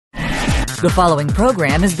The following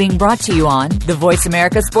program is being brought to you on the Voice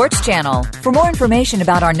America Sports Channel. For more information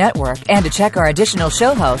about our network and to check our additional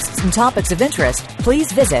show hosts and topics of interest,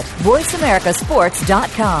 please visit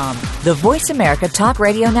voiceamericasports.com. The Voice America Talk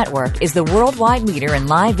Radio Network is the worldwide leader in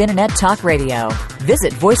live Internet talk radio.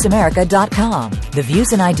 Visit voiceamerica.com. The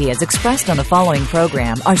views and ideas expressed on the following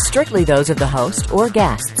program are strictly those of the host or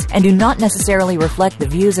guests and do not necessarily reflect the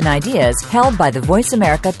views and ideas held by the Voice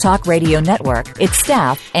America Talk Radio Network, its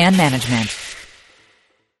staff, and management.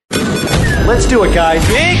 Let's do it, guys.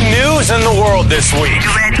 Big news in the world this week.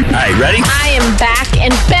 You ready? All right, ready? I am back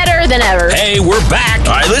and better than ever. Hey, we're back.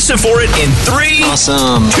 All right, listen for it in 3,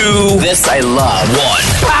 Awesome. 2, This I love. 1.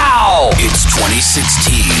 Pow! It's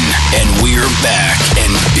 2016, and we're back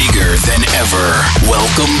and bigger than ever.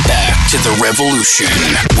 Welcome back to The Revolution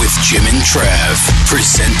with Jim and Trav,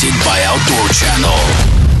 presented by Outdoor Channel.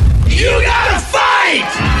 You gotta fight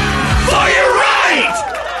for your right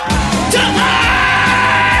to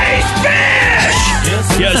ice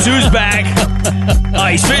fish! Yes, who's back?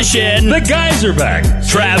 Ice fishing. The guys are back.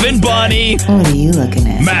 Trav and Bunny. What are you looking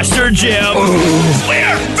at? Master Jim.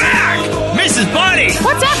 We're back! Mrs. Bunny.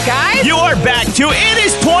 What's up, guys? You are back too. It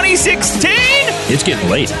is 2016. It's getting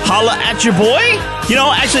late. Holla at your boy. You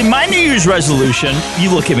know, actually, my New Year's resolution, you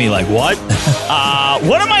look at me like, what?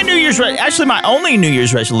 One of my New Year's, actually my only New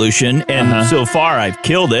Year's resolution, and so far I've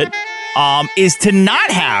killed it, is to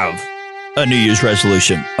not have a New Year's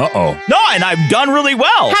resolution. Uh-oh. No, and I've done really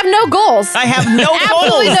well. Have no goals. I have no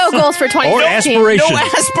Absolutely goals. no goals for 2016. Or aspirations. No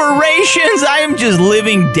aspirations. I am just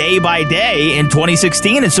living day by day in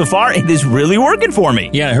 2016, and so far it is really working for me.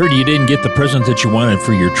 Yeah, I heard you didn't get the present that you wanted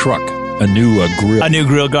for your truck. A new grill. A new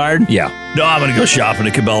grill guard? Yeah. No, I'm going to go shopping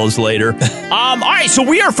at Cabela's later. All right, so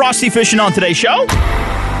we are frosty fishing on today's show.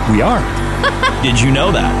 We are. Did you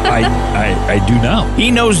know that? I do now. He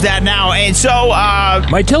knows that now. And so,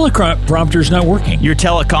 My teleprompter's not working. your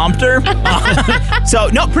telecompter? So,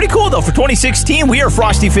 no, pretty cool, though. For 2016, we are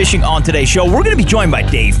frosty fishing on today's show. We're going to be joined by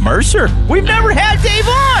Dave Mercer. We've never had Dave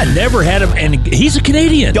on. Never had him, and he's a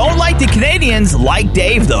Canadian. Don't like the Canadians, like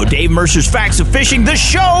Dave, though. Dave Mercer's Facts of Fishing, the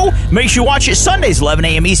show. Make sure you watch it Sundays, 11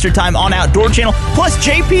 a.m. Eastern Time on Outdoor Channel. Plus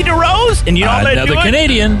JP DeRose. And you know how to do Another it?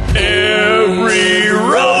 Canadian. Every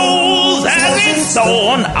rose has its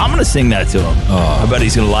thorn. I'm going to sing that to him. I bet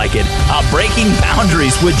he's going to like it. Breaking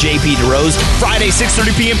Boundaries with JP DeRose. Friday,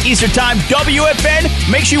 6:30 p.m. Eastern Time, WFN.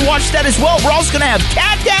 Make sure you watch that as well. We're also going to have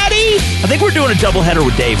Cat Daddy. I think we're doing a doubleheader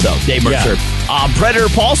with Dave, though. Dave Mercer. Yeah. Predator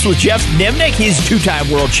Pulse with Jeff Nimnick. He's two-time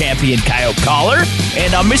world champion coyote collar.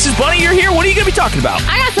 And Mrs. Bunny, you're here. What are you going to be talking about?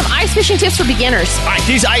 I got some ice fishing tips for beginners. All right,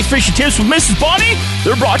 these ice fishing tips with Mrs. Bunny,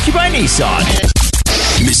 they're brought to you by Nissan.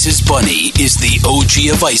 Mrs. Bunny is the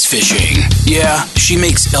OG of ice fishing. Yeah, she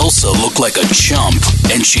makes Elsa look like a chump,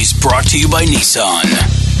 and she's brought to you by Nissan.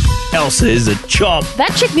 Elsa is a chump.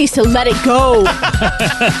 That chick needs to let it go. All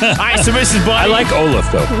right, so Mrs. Bunny. I like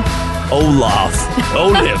Olaf, though. Olaf.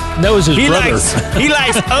 Olaf. That was his brother. He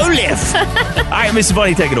likes Olaf. All right, Mrs.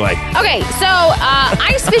 Bunny, take it away. Okay, so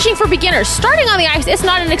ice fishing for beginners. Starting on the ice, it's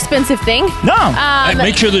not an expensive thing. No. And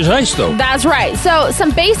make sure there's ice, though. That's right. So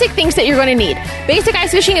some basic things that you're going to need. Basic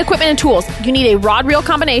ice fishing equipment and tools. You need a rod-reel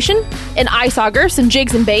combination, an ice auger, some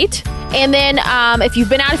jigs and bait. And then if you've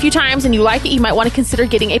been out a few times and you like it, you might want to consider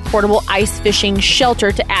getting a portable ice fishing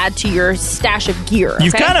shelter to add to your stash of gear. Okay?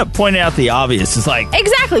 You've kind of pointed out the obvious. It's like,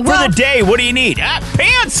 exactly. For the day, what do you need?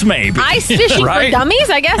 Pants, maybe. Ice fishing right? for dummies,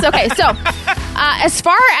 I guess. Okay, so as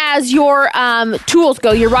far as your tools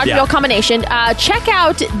go, your rod-reel combination, check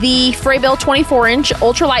out the Freybill 24-inch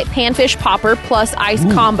ultralight panfish popper plus ice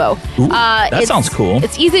combo. That sounds cool.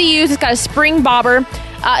 It's easy to use. It's got a spring bobber.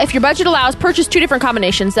 If your budget allows, purchase 2 different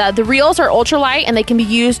combinations. The reels are ultralight, and they can be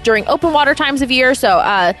used during open water times of year, so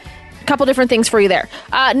a couple different things for you there.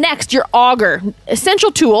 Next, your auger.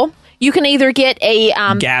 Essential tool. You can either get a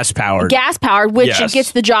gas-powered, which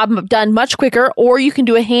gets the job done much quicker, or you can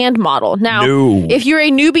do a hand model. Now, if you're a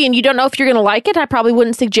newbie and you don't know if you're going to like it, I probably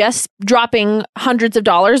wouldn't suggest dropping hundreds of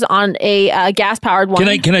dollars on a gas-powered one.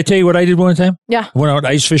 Can I tell you what I did one time? Yeah. Went out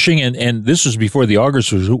ice fishing, and this was before the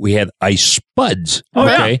augers. We had ice spuds. Oh,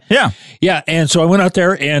 okay. Yeah. Yeah, and so I went out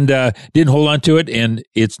there and didn't hold on to it, and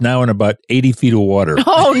it's now in about 80 feet of water.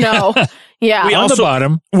 Oh, no. Yeah. On the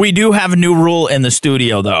bottom. We do have a new rule in the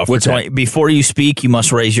studio, though. What's that? Before you speak, you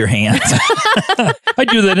must raise your hand. I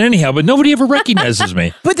do that anyhow, but nobody ever recognizes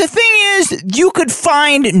me. But the thing is, you could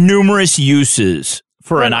find numerous uses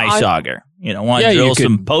for an ice auger. Want to drill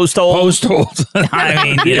some post holes? Post holes. I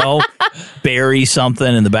mean, bury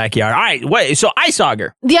something in the backyard. All right, wait. So ice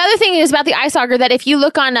auger. The other thing is about the ice auger that if you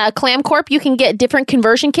look on Clam Corp, you can get different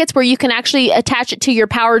conversion kits where you can actually attach it to your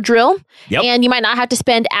power drill, and you might not have to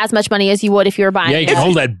spend as much money as you would if you were buying. Yeah, you can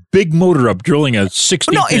hold that big motor up drilling a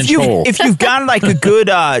 60-inch hole. If you've got like a good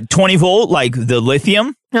 20 volt, like the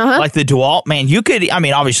lithium. Like the DeWalt, man, you could,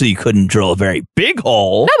 obviously you couldn't drill a very big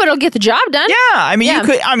hole. No, but it'll get the job done. Yeah, you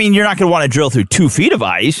could, you're not going to want to drill through 2 feet of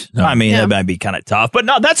ice. No. That might be kind of tough. But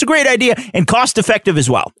no, that's a great idea and cost effective as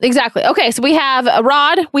well. Exactly. Okay, so we have a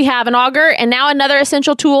rod, we have an auger, and now another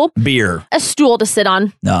essential tool. Beer. A stool to sit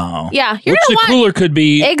on. No. Yeah. Which the cooler could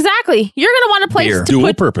be. Exactly. You're going to want a place to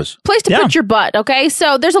put your butt, okay?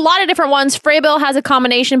 So there's a lot of different ones. Freybill has a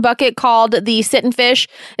combination bucket called the Sit and Fish.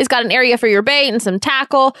 It's got an area for your bait and some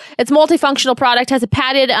tackle. It's multifunctional product, has a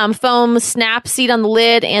padded foam snap seat on the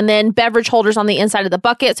lid and then beverage holders on the inside of the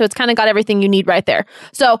bucket. So it's kind of got everything you need right there.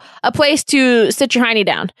 So a place to sit your hiney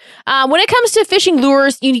down. When it comes to fishing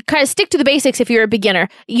lures, you kind of stick to the basics if you're a beginner.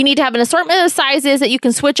 You need to have an assortment of sizes that you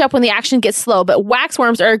can switch up when the action gets slow. But wax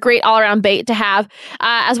worms are a great all-around bait to have,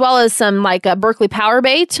 as well as some like Berkeley power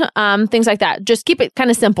bait, things like that. Just keep it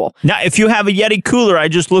kind of simple. Now, if you have a Yeti cooler, I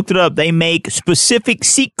just looked it up. They make specific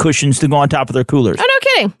seat cushions to go on top of their coolers. Oh, no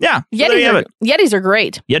kidding. Yeah. Yetis are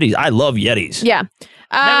great. Yetis. I love Yetis. Yeah.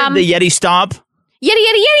 Remember the Yeti stomp? Yeti!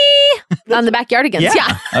 On the backyardigans.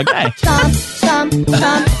 Yeah. Okay. Stomp, stomp,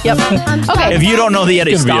 stomp. Yep. Okay. If you don't know the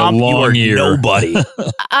Yeti stomp, you are nobody.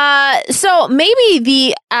 So maybe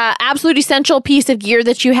the absolute essential piece of gear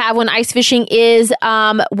that you have when ice fishing is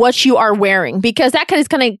what you are wearing, because that is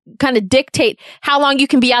kind of dictate how long you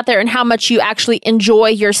can be out there and how much you actually enjoy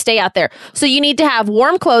your stay out there. So you need to have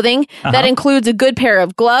warm clothing that includes a good pair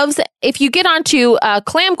of gloves. If you get onto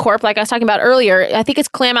Clam Corp, like I was talking about earlier, I think it's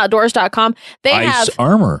clamoutdoors.com. They have ice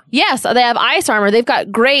armor. Yes, they have ice armor. They've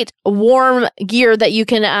got great warm gear that you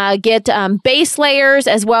can get base layers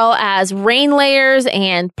as well as rain layers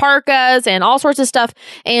and parkas and all sorts of stuff,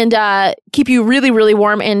 and keep you really, really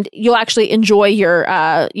warm, and you'll actually enjoy your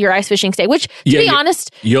ice fishing stay. Which, to be honest,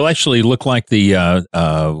 you'll actually look like the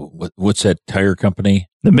what's that tire company?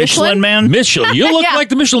 The Michelin Man? Michelin. You look like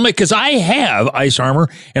the Michelin Man, because I have ice armor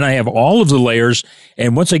and I have all of the layers,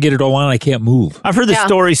 and once I get it all on, I can't move. I've heard the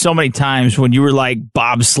story so many times when you were like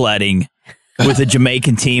bobsledding with a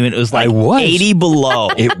Jamaican team, and it was like 80 below.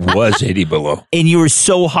 It was 80 below. And you were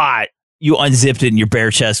so hot, you unzipped it and your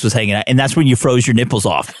bare chest was hanging out, and that's when you froze your nipples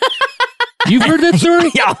off. You've heard that story?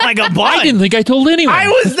 Yeah, like a bunch. I didn't think I told anyone. I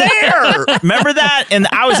was there. Remember that? And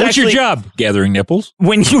I was What's your job? Gathering nipples?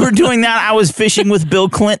 When you were doing that, I was fishing with Bill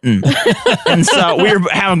Clinton. And so we were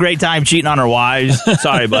having a great time cheating on our wives.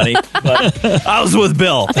 Sorry, buddy. But I was with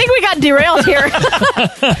Bill. I think we got derailed here. All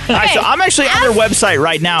right, so I'm actually on their website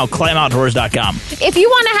right now, clamoutdoors.com. If you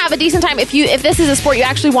want to have a decent time, if this is a sport you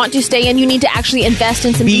actually want to stay in, you need to actually invest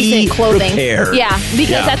in some decent clothing. Prepared. Yeah,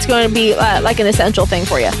 because that's going to be like an essential thing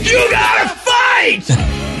for you. You gotta fight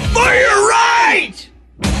for your right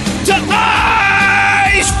to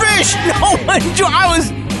ice fish. No one.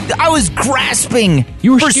 I was grasping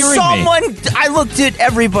You were for scaring someone. me. I looked at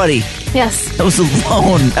everybody. Yes. I was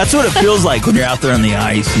alone. That's what it feels like when you're out there on the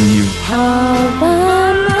ice and you.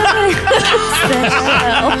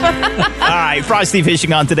 All right, Frosty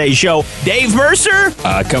Fishing on today's show. Dave Mercer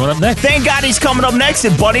Coming up next. Thank God he's coming up next,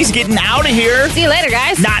 and Buddy's getting out of here. See you later,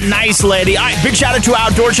 guys. Not nice, lady. All right, big shout out to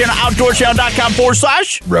Outdoor Channel,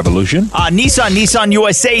 outdoorchannel.com/. Revolution. Nissan,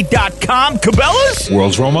 nissanusa.com. Cabela's.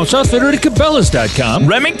 World's Foremost Outfitter at Cabela's.com.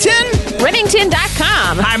 Remington.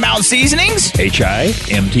 Remington.com. High Mountain Seasonings.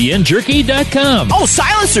 HIMTNJerky.com. Oh,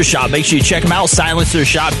 Silencer Shop. Make sure you check them out.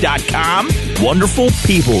 Silencershop.com. Wonderful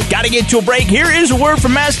people. Got to get to a break. Here is a word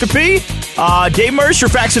from Master P. Dave Mercer,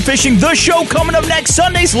 Facts of Fishing. The show coming up next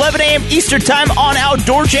Sundays, 11 a.m. Eastern Time on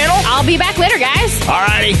Outdoor Channel. I'll be back later, guys. All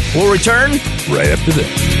righty. We'll return right after this.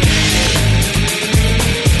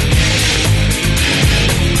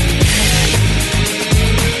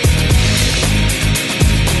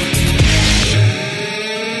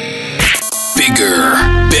 Bigger,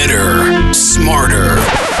 better, smarter.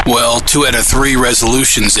 Well, 2 out of 3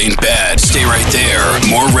 resolutions ain't bad. Stay right there.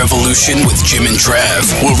 More Revolution with Jim and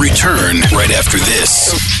Trav will return right after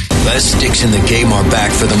this. Les sticks in the game are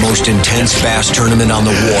back for the most intense bass tournament on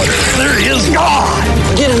the water. There he is. God!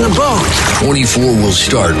 Get in the boat. 24 will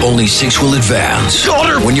start, only 6 will advance.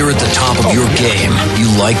 When you're at the top of your game, you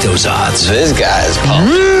like those odds. This guy is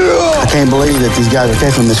pumped. I can't believe that these guys are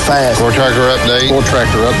catching this fast. Four tracker update.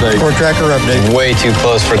 Way too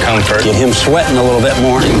close for comfort. Get him sweating a little bit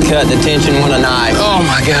more. And cut the tension with a knife. Oh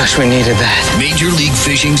my gosh, we needed that. Major League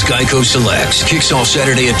Fishing's Geico Selects kicks off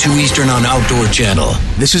Saturday at 2 Eastern on Outdoor Channel.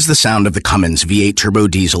 This is the sound of the Cummins V8 turbo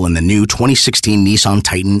diesel in the new 2016 Nissan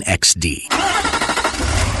Titan XD.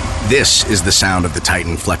 This is the sound of the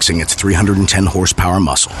Titan flexing its 310 horsepower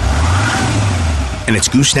muscle. And its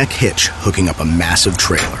gooseneck hitch hooking up a massive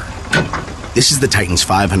trailer. This is the Titan's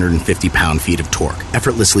 550 pound-feet of torque,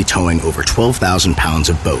 effortlessly towing over 12,000 pounds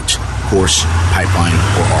of boats, horse, pipeline,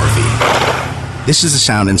 or RV. This is the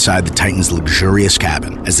sound inside the Titan's luxurious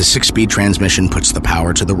cabin as the 6-speed transmission puts the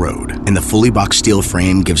power to the road, and the fully boxed steel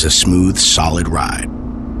frame gives a smooth, solid ride.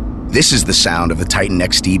 This is the sound of the Titan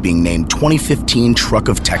XD being named 2015 Truck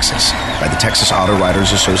of Texas by the Texas Auto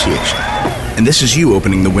Writers Association. And this is you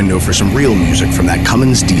opening the window for some real music from that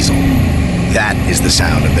Cummins diesel. That is the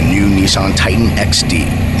sound of the new Nissan Titan XD,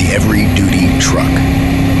 the every-duty truck.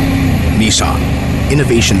 Nissan,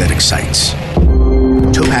 innovation that excites.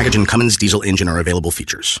 Tow package and Cummins diesel engine are available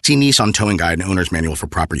features. See Nissan Towing Guide and Owner's Manual for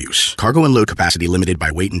proper use. Cargo and load capacity limited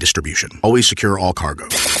by weight and distribution. Always secure all cargo.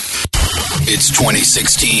 It's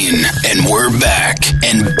 2016, and we're back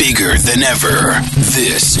and bigger than ever.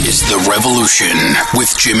 This is The Revolution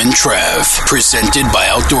with Jim and Trav, presented by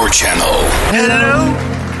Outdoor Channel. Hello,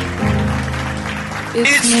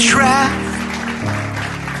 it's Trav.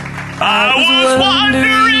 I was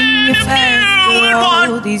wondering if you would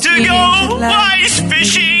want to go ice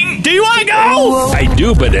fishing. Do you want to go? I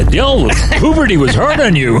do, but Adele, puberty was hard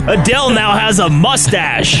on you. Adele now has a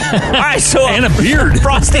mustache. All right, so and a beard.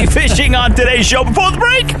 Frosty fishing on today's show before the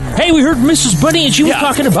break. Hey, we heard Mrs. Bunny, and she was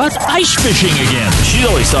talking about ice fishing again. She's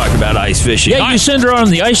always talking about ice fishing. Yeah, you send her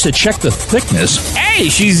on the ice to check the thickness. Hey,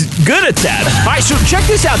 she's good at that. All right, so check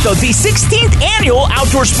this out, though. The 16th Annual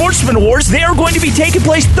Outdoor Sportsman Awards, they are going to be taking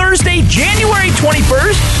place Thursday, January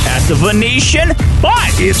 21st at the Venetian,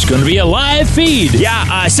 but it's going to be a live feed.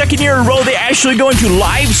 Yeah, second year in a row, they're actually going to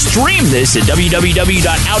live stream this at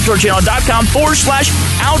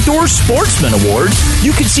www.outdoorchannel.com/Outdoor Sportsman Awards.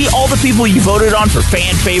 You can see all the people you voted on for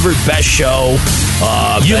fan favorite, best show.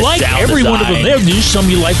 You best like sound every design. one of them. There's just some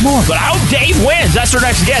you like more. But I hope Dave wins. That's our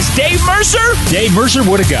next guest, Dave Mercer. Dave Mercer,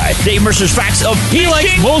 what a guy. Dave Mercer's Facts of He Fishing.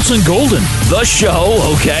 likes Molson Golden. The show,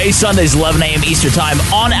 okay, Sundays 11 a.m. Eastern Time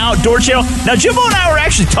on Outdoor Channel. Now, Jimbo and I were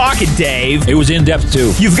actually talking, Dave. It was in-depth,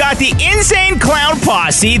 too. You've got the Insane Clown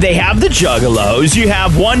Posse. They have the Juggalos. You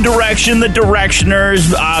have One Direction, the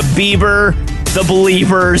Directioners, Bieber, the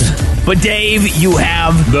Believers. But, Dave, you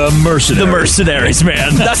have the Mercenaries. The Mercenaries,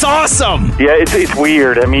 man. That's awesome. Yeah, it's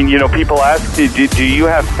weird. I mean, people ask, do you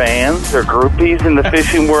have fans or groupies in the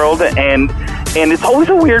fishing world? And it's always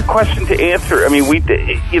a weird question to answer. I mean,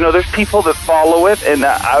 there's people that follow it, and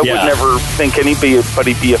I would never think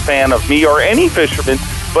anybody be a fan of me or any fisherman.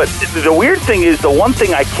 But the weird thing is, the one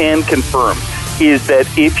thing I can confirm is that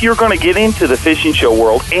if you're going to get into the fishing show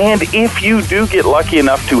world, and if you do get lucky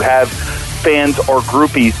enough to have fans or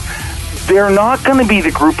groupies, they're not going to be the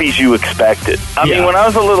groupies you expected. I mean, when I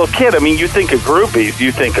was a little kid, you think of groupies.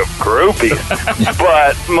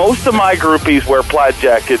 But most of my groupies wear plaid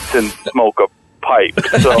jackets and smoke a pipe.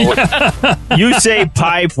 So you say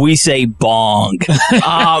pipe, we say bong.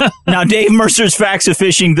 Now, Dave Mercer's Facts of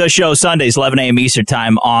Fishing, the show, Sundays, 11 a.m. Eastern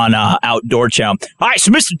Time on Outdoor Channel. All right, so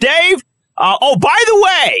Mr. Dave, by the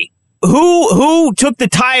way, who took the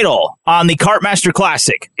title on the Carpmaster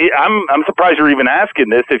Classic? I'm surprised you're even asking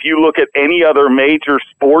this. If you look at any other major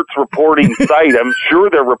sports reporting site, I'm sure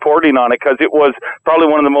they're reporting on it because it was probably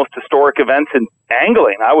one of the most historic events in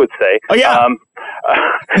angling, I would say. Oh, yeah.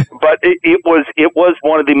 But it was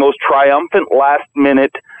one of the most triumphant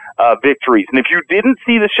last-minute victories. And if you didn't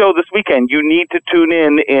see the show this weekend, you need to tune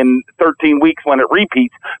in 13 weeks when it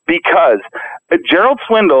repeats, because Gerald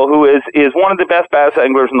Swindle, who is one of the best bass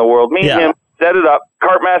anglers in the world, me and him set it up,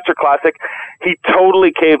 Carpmaster Classic. He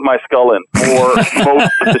totally caved my skull in for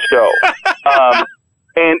most of the show.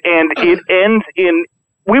 And it ends in,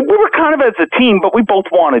 we were kind of as a team, but we both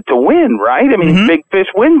wanted to win, right? I mean, Big Fish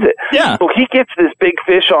wins it. Yeah. So he gets this big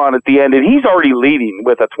fish on at the end, and he's already leading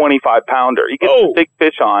with a 25-pounder. He gets this big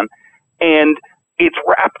fish on, and it's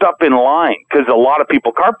wrapped up in line because a lot of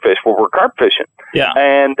people carp fish where we're carp fishing. Yeah.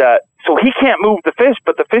 And so he can't move the fish,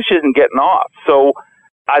 but the fish isn't getting off. So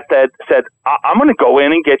I said, I'm going to go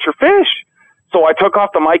in and get your fish. So I took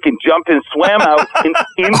off the mic and jumped and swam out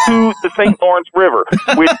into the St. Lawrence River.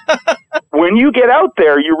 Which, when you get out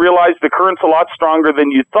there, you realize the current's a lot stronger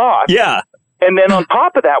than you thought. Yeah. And then on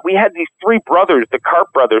top of that, we had these three brothers, the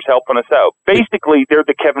carp brothers, helping us out. Basically, they're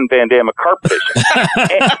the Kevin Van Damme of carp fishing.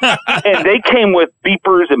 and they came with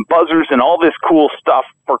beepers and buzzers and all this cool stuff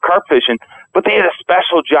for carp fishing, but they had a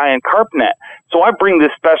special giant carp net. So I bring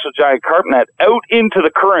this special giant carp net out into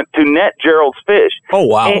the current to net Gerald's fish. Oh,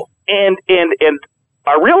 wow. And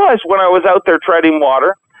I realized when I was out there treading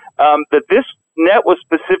water that this net was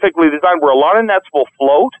specifically designed where a lot of nets will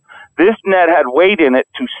float. This net had weight in it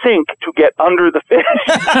to sink to get under the fish,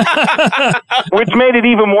 which made it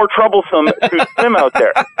even more troublesome to swim out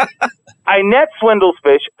there. I net Swindle's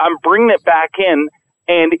fish. I'm bringing it back in,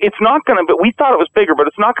 and it's not going to be, we thought it was bigger, but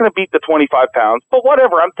it's not going to beat the 25 pounds. But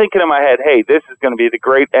whatever, I'm thinking in my head, hey, this is going to be the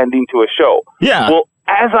great ending to a show. Yeah. Well,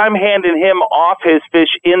 as I'm handing him off his fish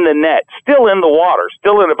in the net, still in the water,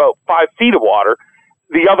 still in about 5 feet of water,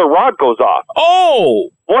 the other rod goes off. Oh!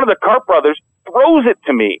 One of the carp brothers throws it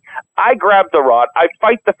to me. I grab the rod. I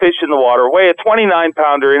fight the fish in the water, weigh a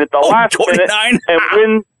 29-pounder in at the last 29. minute, and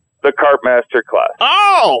win the Carp Master class.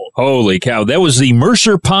 Oh! Holy cow. That was the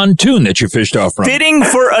Mercer pontoon that you fished off from. Fitting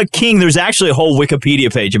for a king. There's actually a whole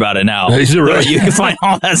Wikipedia page about it now. Is it really? You can find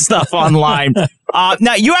all that stuff online.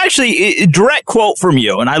 Now, you actually, direct quote from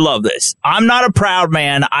you, and I love this. I'm not a proud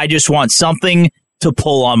man. I just want something to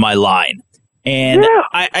pull on my line. And yeah.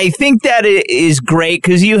 I think that it is great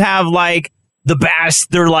because you have like the bass,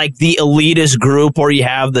 they're like the elitist group, or you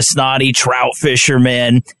have the snotty trout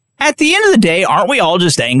fishermen. At the end of the day, aren't we all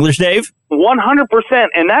just anglers, Dave? 100%.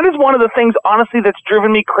 And that is one of the things, honestly, that's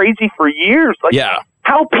driven me crazy for years. Like, yeah.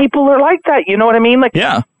 How people are like that, you know what I mean? Like,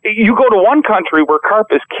 yeah. You go to one country where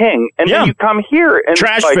carp is king, and then you come here and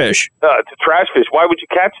trash fish. It's a trash fish. Why would you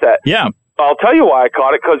catch that? Yeah. I'll tell you why I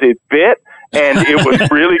caught it, because it bit, and it was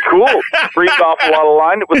really cool. Freaked off a lot of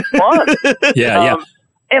line. It was fun. Yeah.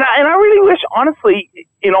 And I really wish, honestly,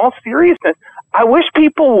 in all seriousness, I wish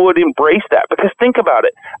people would embrace that, because think about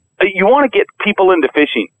it. You want to get people into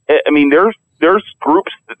fishing. I mean, there's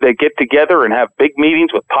groups that get together and have big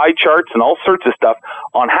meetings with pie charts and all sorts of stuff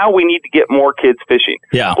on how we need to get more kids fishing.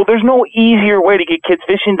 Yeah. Well, there's no easier way to get kids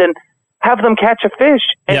fishing than have them catch a fish.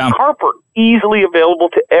 And carp are easily available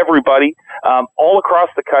to everybody all across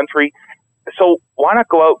the country. So why not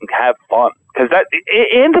go out and have fun? Because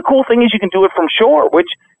and the cool thing is you can do it from shore, which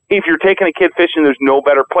if you're taking a kid fishing, there's no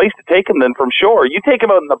better place to take them than from shore. You take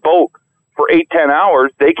them out in the boat for 8-10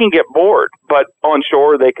 hours, they can get bored, but on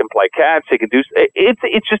shore they can play catch. They can do.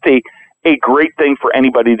 It's just a great thing for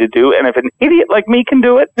anybody to do. And if an idiot like me can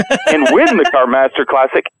do it and win the Carp Master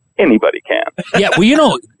Classic, anybody can. Yeah,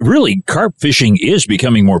 well, really, carp fishing is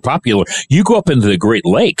becoming more popular. You go up into the Great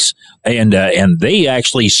Lakes, and they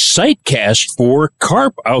actually sight cast for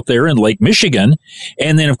carp out there in Lake Michigan.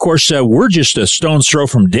 And then, of course, we're just a stone's throw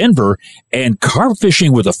from Denver, and carp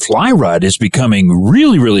fishing with a fly rod is becoming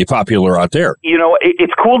really, really popular out there. You know,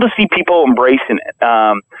 it's cool to see people embracing it.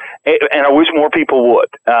 And I wish more people would.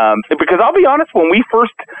 Because I'll be honest, when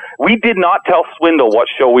we did not tell Swindle what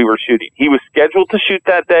show we were shooting. He was scheduled to shoot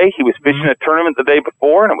that day. He was fishing a tournament the day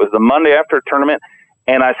before, and it was the Monday after a tournament.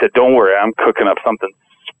 And I said, don't worry, I'm cooking up something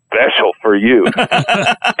special for you.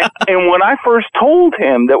 And when I first told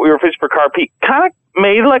him that we were fishing for carp, he kind of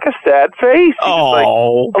made like a sad face. He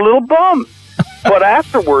was like a little bummed. But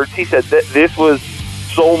afterwards, he said that this was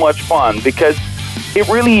so much fun because it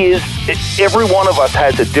really is. Every one of us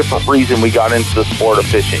has a different reason we got into the sport of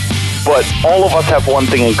fishing. But all of us have one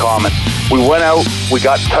thing in common. We went out, we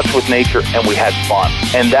got in touch with nature, and we had fun.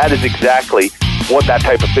 And that is exactly what that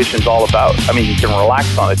type of fishing is all about. I mean, you can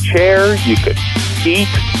relax on a chair, you could eat,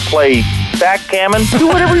 play backgammon, do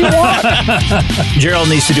whatever you want. Gerald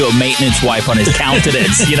needs to do a maintenance wipe on his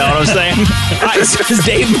countenance. You know what I'm saying? All right, this is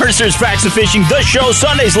Dave Mercer's Facts of Fishing, the show,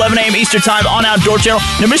 Sundays, 11 a.m. Eastern Time on Outdoor Channel.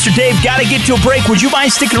 Now, Mr. Dave, got to get to a break. Would you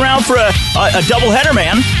mind sticking around for a doubleheader,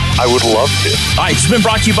 man? I would love to. All right, it's been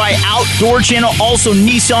brought to you by Outdoor Channel, also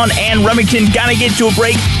Nissan and Remington. Got to get to a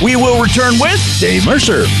break. We will return with Dave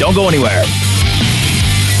Mercer. Don't go anywhere.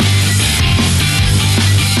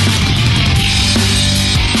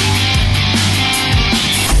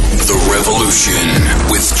 The Revolution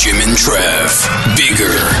with Jim and Trav.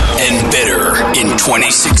 Bigger and better in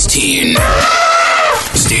 2016.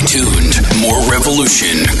 Stay tuned. More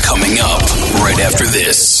Revolution coming up right after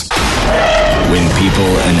this. When people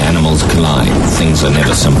and animals collide, things are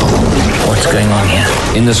never simple. What's going on here?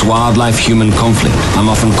 In this wildlife-human conflict, I'm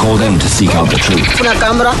often called in to seek out the truth.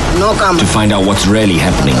 To find out what's really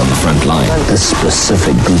happening on the front line. This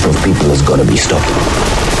specific group of people has got to be stopped.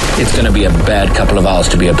 It's going to be a bad couple of hours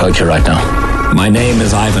to be a poacher right now. My name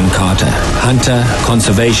is Ivan Carter, hunter,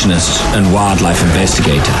 conservationist, and wildlife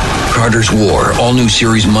investigator. Carter's War, all new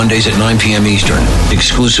series Mondays at 9 p.m. Eastern,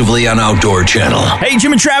 exclusively on Outdoor Channel. Hey,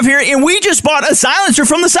 Jim and Trav here, and we just bought a silencer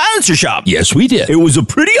from the Silencer Shop. Yes, we did. It was a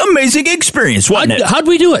pretty amazing experience, wasn't it? How'd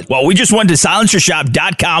we do it? Well, we just went to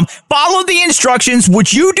silencershop.com, followed the instructions,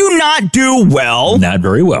 which you do not do well. Not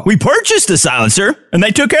very well. We purchased the silencer, and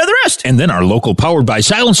they took care of the rest. And then our local Powered by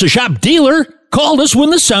Silencer Shop dealer called us when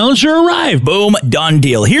the silencer arrived. Boom, done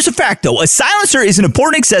deal. Here's a fact, though. A silencer is an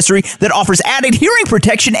important accessory that offers added hearing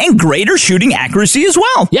protection and greater shooting accuracy as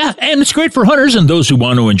well. Yeah, and it's great for hunters and those who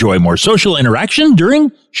want to enjoy more social interaction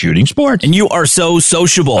during shooting sports. And you are so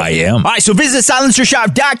sociable. I am. All right, so visit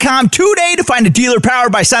silencershop.com today to find a dealer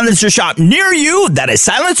powered by Silencer Shop near you. That is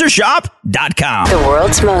silencershop.com. The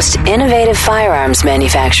world's most innovative firearms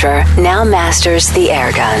manufacturer now masters the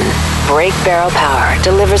airgun. Break Barrel Power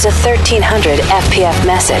delivers a 1300 FPF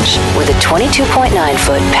message with a 22.9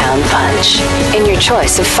 foot-pound punch. In your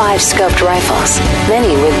choice of 5 scoped rifles,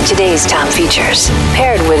 many with today's top features.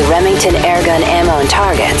 Paired with Remington airgun ammo and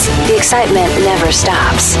targets, the excitement never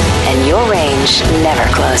stops, and your range never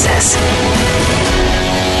closes.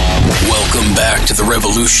 Welcome back to the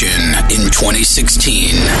Revolution in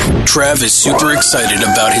 2016. Trav is super excited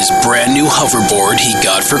about his brand new hoverboard he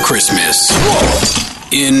got for Christmas.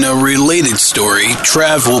 In a related story,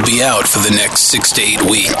 Trav will be out for the next 6 to 8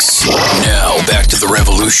 weeks. Now, back to the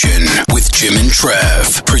Revolution with Jim and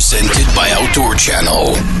Trav, presented by Outdoor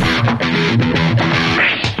Channel.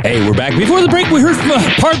 Hey, we're back. Before the break, we heard from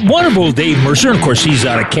part one of old Dave Mercer. Of course, he's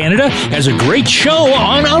out of Canada. Has a great show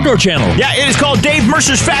on Outdoor Channel. Yeah, it is called Dave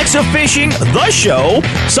Mercer's Facts of Fishing, the show.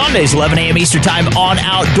 Sundays, 11 a.m. Eastern Time on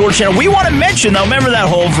Outdoor Channel. We want to mention, though, remember that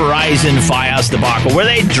whole Verizon Fios debacle where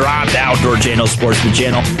they dropped Outdoor Channel, Sportsman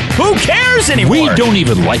Channel? Who cares anymore? We don't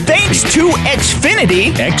even like that. Thanks to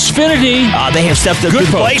Xfinity. They have stepped up to the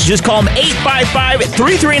plate. Just call them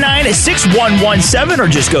 855-339-6117 or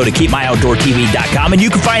just go to keepmyoutdoortv.com and you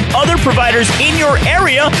can find other providers in your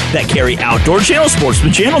area that carry Outdoor Channel,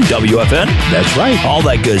 Sportsman Channel, WFN. That's right. All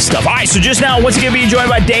that good stuff. All right, so just now, once again, being joined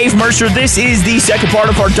by Dave Mercer. This is the second part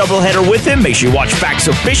of our doubleheader with him. Make sure you watch Facts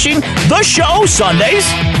of Fishing, the show, Sundays,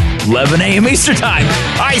 11 a.m. Eastern Time.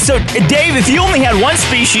 All right, so Dave, if you only had one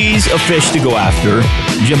species of fish to go after,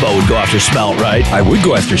 Jimbo would go after smelt, right? I would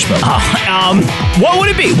go after smelt. What would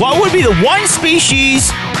it be? What would be the one species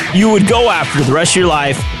you would go after the rest of your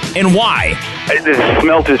life, and why? The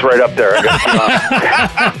smelt is right up there.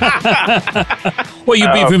 Well,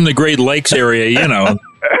 you'd be from the Great Lakes area, you know.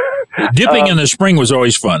 Dipping in the spring was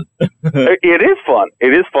always fun. It is fun.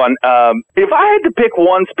 It is fun. If I had to pick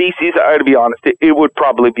one species, I got to be honest, it would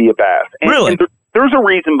probably be a bass. Really? And there's a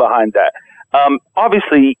reason behind that.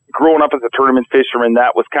 Obviously, growing up as a tournament fisherman,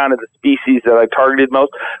 that was kind of the species that I targeted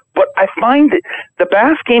most. But I find that the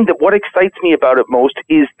bass game, that what excites me about it most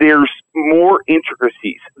is there's more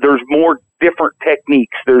intricacies. There's more different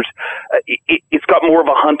techniques. It's got more of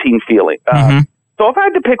a hunting feeling. So if I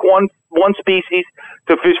had to pick one species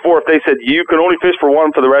to fish for, if they said you can only fish for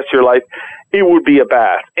one for the rest of your life, it would be a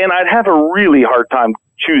bass. And I'd have a really hard time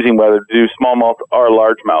choosing whether to do smallmouth or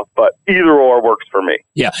largemouth, but either or works for me.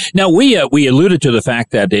 Yeah. Now, we alluded to the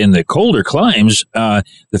fact that in the colder climes, the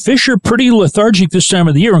fish are pretty lethargic this time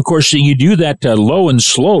of the year. Of course, you do that low and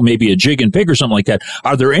slow, maybe a jig and pig or something like that.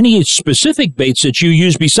 Are there any specific baits that you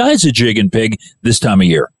use besides a jig and pig this time of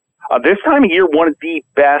year? This time of year, one of the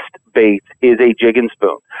best baits is a jig and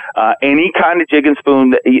spoon. Any kind of jig and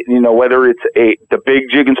spoon, whether it's the big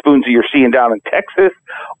jig and spoons that you're seeing down in Texas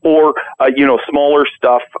or, smaller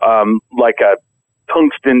stuff, like a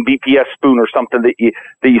tungsten BPS spoon or something that you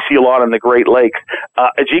see a lot in the Great Lakes.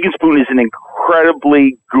 A jig and spoon is an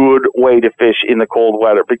incredibly good way to fish in the cold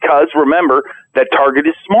weather because remember that target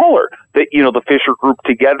is smaller. That the fish are grouped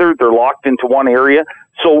together, they're locked into one area.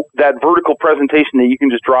 So that vertical presentation that you can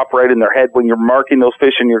just drop right in their head when you're marking those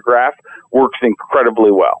fish in your graph works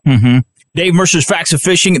incredibly well. Mm-hmm. Dave Mercer's Facts of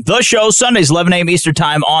Fishing, the show, Sundays, 11 a.m. Eastern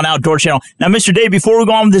Time on Outdoor Channel. Now, Mr. Dave, before we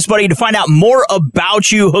go on with this, buddy, to find out more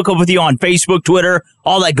about you, hook up with you on Facebook, Twitter,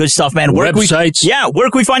 all that good stuff, man. Websites. Where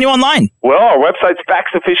can we find you online? Well, our website's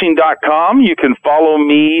factsoffishing.com. You can follow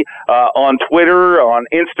me on Twitter, on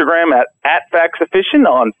Instagram at Facts of Fishing.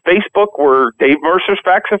 On Facebook, we're Dave Mercer's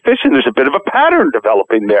Facts of Fishing. There's a bit of a pattern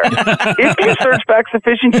developing there. If you search Facts of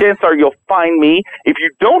Fishing, chances are you'll find me. If you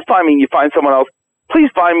don't find me and you find someone else, please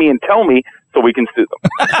find me and tell me so we can sue them.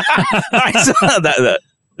 All right, so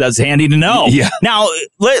that's handy to know. Yeah. Now,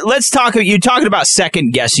 let's talk. You're talking about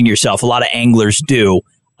second guessing yourself. A lot of anglers do.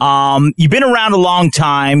 You've been around a long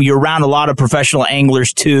time. You're around a lot of professional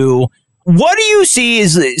anglers too. What do you see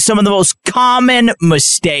as some of the most common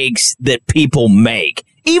mistakes that people make?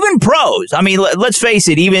 Even pros. I mean, let's face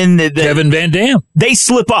it, even Kevin Van Dam. They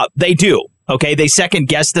slip up. They do. Okay, they second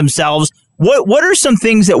guess themselves. What are some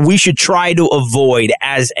things that we should try to avoid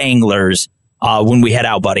as anglers when we head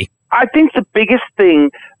out, buddy? I think the biggest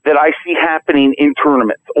thing that I see happening in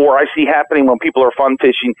tournaments, or I see happening when people are fun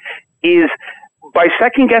fishing, is by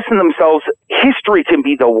second guessing themselves, history can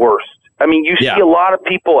be the worst. I mean, you see a lot of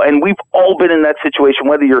people, and we've all been in that situation,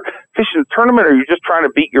 whether you're fishing a tournament or you're just trying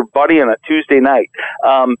to beat your buddy on a Tuesday night,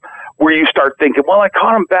 where you start thinking, well, I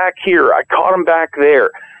caught him back here, I caught him back there.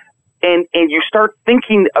 And you start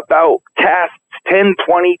thinking about casts 10,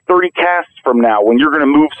 20, 30 casts from now when you're going to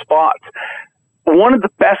move spots. One of the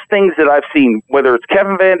best things that I've seen, whether it's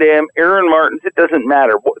Kevin Van Dam, Aaron Martins, it doesn't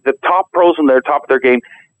matter. The top pros in their top of their game,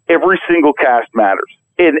 every single cast matters.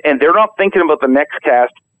 And they're not thinking about the next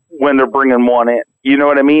cast when they're bringing one in. You know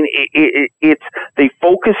what I mean? It's they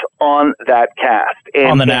focus on that cast. And,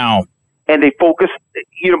 on the now. And they focus,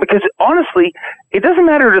 because honestly, it doesn't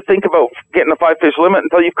matter to think about getting a 5-fish limit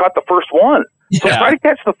until you've caught the first one. So try to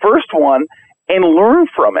catch the first one and learn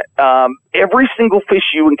from it. Every single fish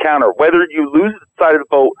you encounter, whether you lose the side of the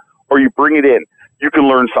boat or you bring it in, you can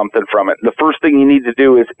learn something from it. The first thing you need to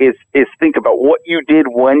do is think about what you did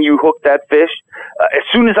when you hooked that fish. As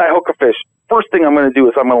soon as I hook a fish, first thing I'm going to do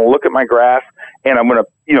is I'm going to look at my graph and I'm going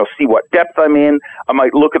to, see what depth I'm in. I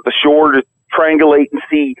might look at the shore to triangulate and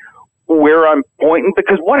see where I'm pointing,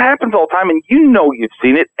 because what happens all the time, and you've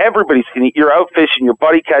seen it, everybody's seen it, you're out fishing, your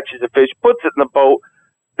buddy catches a fish, puts it in the boat,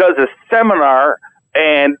 does a seminar,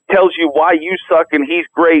 and tells you why you suck and he's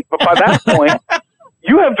great, but by that point,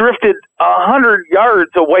 you have drifted 100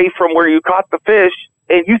 yards away from where you caught the fish,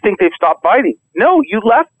 and you think they've stopped biting. No, you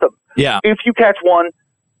left them. Yeah. If you catch one,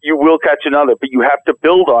 you will catch another, but you have to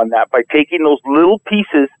build on that by taking those little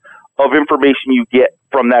pieces of information you get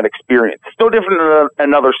from that experience. It's no different than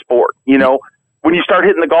another sport. When you start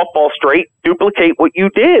hitting the golf ball straight, duplicate what you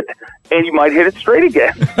did, and you might hit it straight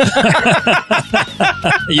again.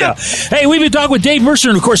 Yeah. Hey, we've been talking with Dave Mercer,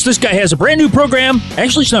 and of course, this guy has a brand new program.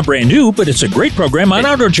 Actually, it's not brand new, but it's a great program on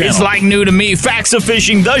Outdoor Channel. It's like new to me. Facts of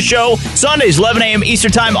Fishing, the show. Sundays, 11 a.m.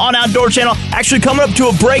 Eastern Time on Outdoor Channel. Actually, coming up to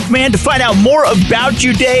a break, man, to find out more about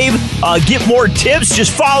you, Dave, get more tips,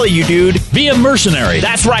 just follow you, dude. Be a mercenary.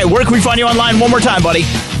 That's right. Where can we find you online? One more time, buddy.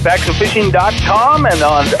 FactsOfFishing.com and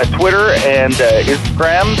on Twitter and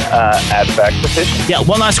Instagram at Facts of Fishing. Yeah,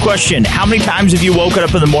 one last question. How many times have you woken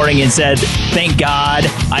up in the morning and said, thank God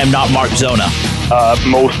I am not Mark Zona?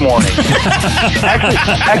 Most mornings.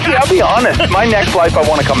 actually, I'll be honest. My next life, I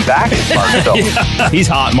want to come back as Mark Zona. Yeah. He's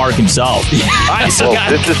hot Mark himself. All right, so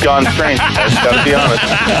this has gone strange. I've got to be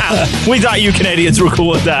honest. We thought you Canadians were cool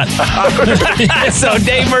with that. So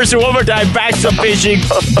Dave Mercer, one more time, Facts of Fishing,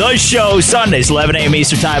 the show, Sundays, 11 a.m.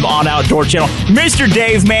 Eastern Time on Outdoor Channel. Mr.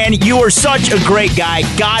 Dave, man, you are such a great guy.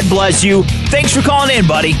 God bless you. Thanks for calling in,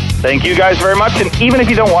 buddy. Thank you guys very much. And even if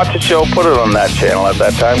you don't watch the show, put it on that channel at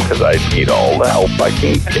that time, because I need all the help I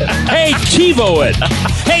can get. Hey, TiVo it.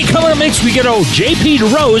 Hey, coming up next, we get JP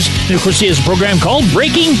DeRose. And of course, he has a program called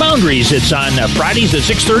Breaking Boundaries. It's on Fridays at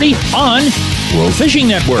 6:30 on World Fishing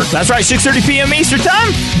Network. That's right, 6:30 p.m. Eastern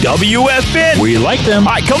Time. WFN. We like them.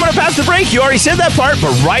 All right, coming up after the break. You already said that part,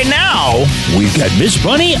 but right now, we've got Miss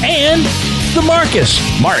Bunny and the Marcus.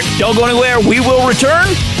 Mark, don't go anywhere. We will return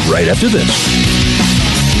right after this.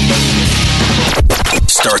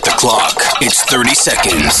 Start the clock. It's 30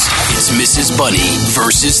 seconds. It's Mrs. Bunny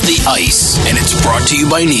versus the ice, and it's brought to you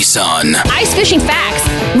by Nissan. Ice fishing facts.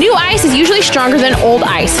 New ice is usually stronger than old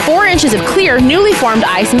ice. 4 inches of clear, newly formed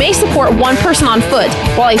ice may support one person on foot,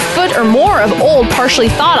 while a foot or more of old, partially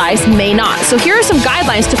thawed ice may not. So here are some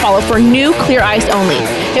guidelines to follow for new, clear ice only.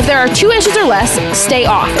 If there are 2 inches or less, stay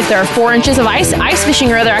off. If there are 4 inches of ice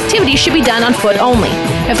fishing or other activities should be done on foot only.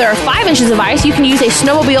 If there are 5 inches of ice, you can use a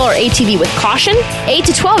snowmobile or ATV with caution. 8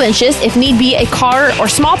 to 12 inches, if need be, a car or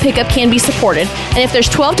small pickup can be supported. And if there's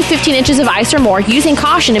 12 to 15 inches of ice or more, using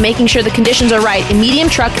caution and making sure the conditions are right, a medium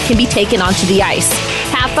truck can be taken onto the ice.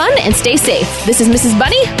 Have fun and stay safe. This is Mrs.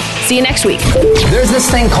 Bunny. See you next week. There's this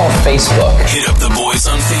thing called Facebook. Hit up the boys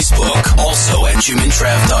on Facebook. Also at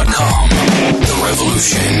JimandTrav.com. The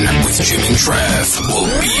Revolution with Jim and Trav. We'll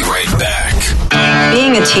be right back.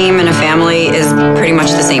 Being a team and a family is pretty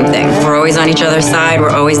much the same thing. We're always on each other's side.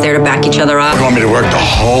 We're always there to back each other up. You want me to work the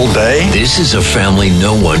whole day? This is a family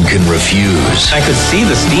no one can refuse. I could see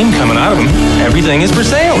the steam coming out of them. Everything is for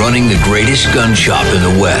sale. Running the greatest gun shop in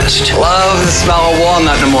the West. Love the smell of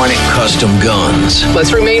walnut in the morning. Custom guns.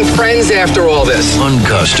 Let's remain friends after all this.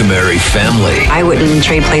 Uncustomary family. I wouldn't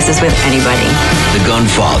trade places with anybody. The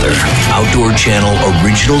Gunfather, Outdoor Channel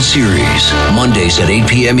original series, Mondays at 8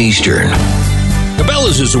 p.m. Eastern.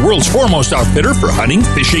 Cabela's is the world's foremost outfitter for hunting,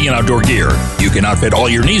 fishing, and outdoor gear. You can outfit all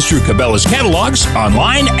your needs through Cabela's catalogs,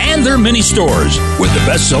 online, and their mini stores. With the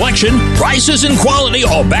best selection, prices, and quality,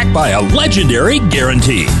 all backed by a legendary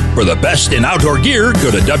guarantee. For the best in outdoor gear,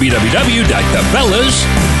 go to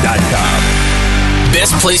www.cabela's.com.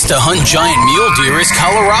 Best place to hunt giant mule deer is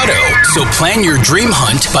Colorado. So plan your dream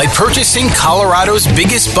hunt by purchasing Colorado's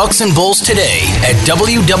biggest bucks and bulls today at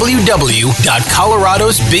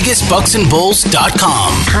www.coloradosbiggestbucksandbulls.com.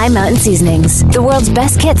 High Mountain Seasonings, the world's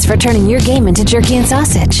best kits for turning your game into jerky and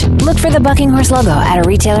sausage. Look for the Bucking Horse logo at a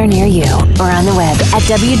retailer near you or on the web at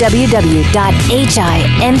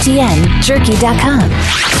www.himtnjerky.com.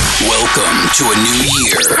 Welcome to a new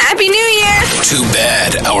year. Happy New Year! Too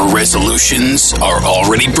bad our resolutions are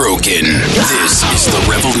already broken. This is The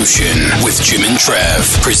Revolution with Jim and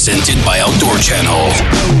Trav, presented by Outdoor Channel.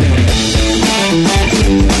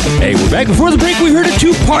 Hey, we're back. Before the break, we heard a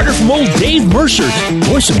two-parter from old Dave Mercer.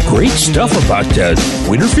 Boy, some great stuff about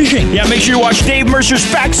winter fishing. Yeah, make sure you watch Dave Mercer's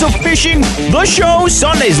Facts of Fishing, the show,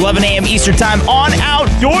 Sundays, 11 a.m. Eastern Time on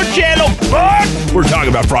Outdoor Channel. But we're talking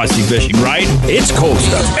about frosty fishing, right? It's cold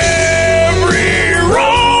stuff. Every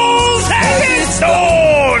rose has its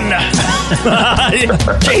thorn.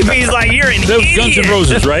 JP's like, you're an idiot. Guns N'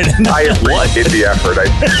 Roses, right? I appreciate the effort. I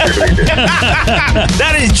really did.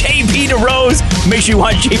 That is JP DeRose. Make sure you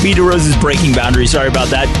watch JP DeRose's Breaking Boundaries. Sorry about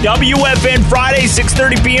that. WFN Friday,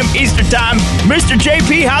 6:30 p.m. Eastern Time. Mr.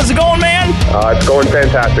 JP, how's it going, man? It's going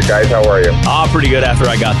fantastic, guys. How are you? Pretty good after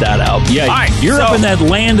I got that out. Yeah, all right, you're up in that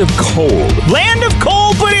land of cold. Land of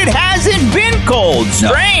cold, but it hasn't been cold.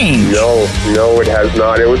 Strange. No, it has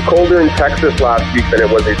not. It was colder in Texas last week than it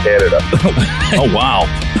was in Canada. Oh, wow.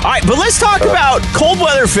 All right, but let's talk about cold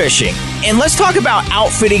weather fishing. And let's talk about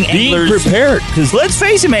outfitting anglers. Being prepared. Because let's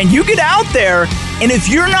face it, man, you get out there, and if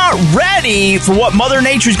you're not ready for what Mother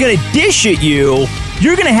Nature's going to dish at you,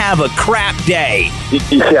 you're going to have a crap day.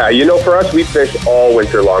 Yeah, for us, we fish all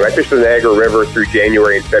winter long. I fish the Niagara River through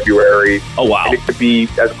January and February. Oh, wow. And it could be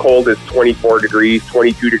as cold as 24 degrees,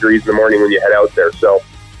 22 degrees in the morning when you head out there. So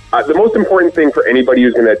the most important thing for anybody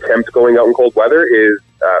who's going to attempt going out in cold weather is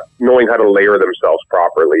knowing how to layer themselves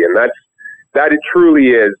properly. And that it truly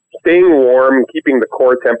is staying warm, keeping the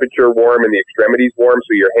core temperature warm and the extremities warm,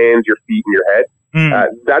 so your hands, your feet, and your head.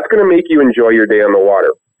 That's going to make you enjoy your day on the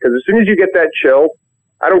water. Because as soon as you get that chill,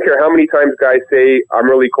 I don't care how many times guys say, I'm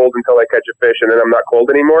really cold until I catch a fish and then I'm not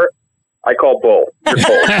cold anymore. I call bull. You're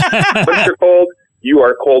cold. Once you're cold, you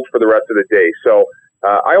are cold for the rest of the day. So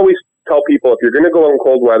I always tell people, if you're going to go out in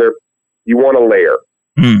cold weather, you want to layer.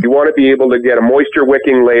 You want to be able to get a moisture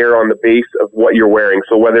wicking layer on the base of what you're wearing.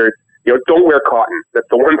 So whether, don't wear cotton. That's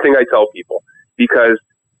the one thing I tell people, because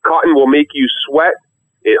cotton will make you sweat.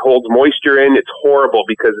 It holds moisture in. It's horrible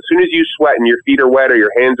because as soon as you sweat and your feet are wet or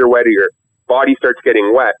your hands are wet or your body starts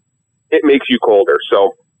getting wet, it makes you colder.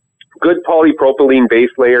 So good polypropylene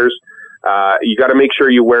base layers. You got to make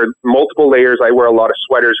sure you wear multiple layers. I wear a lot of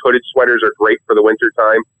sweaters. Hooded sweaters are great for the winter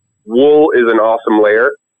time. Wool is an awesome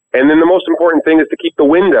layer. And then the most important thing is to keep the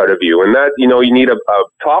wind out of you. And that, you need a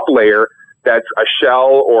top layer that's a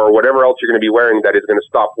shell or whatever else you're going to be wearing that is going to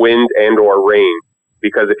stop wind and or rain.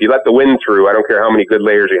 Because if you let the wind through, I don't care how many good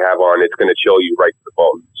layers you have on, it's going to chill you right to the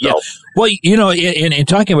bone. So. Yeah. Well, in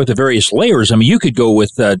talking about the various layers, I mean, you could go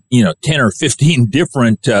with, 10 or 15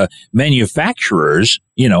 different manufacturers.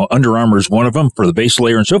 Under Armour is one of them for the base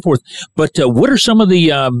layer and so forth. But what are some of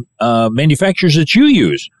the manufacturers that you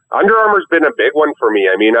use? Under Armour's been a big one for me.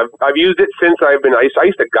 I mean, I've used it since I've been ice. I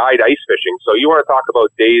used to guide ice fishing. So you want to talk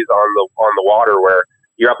about days on the water where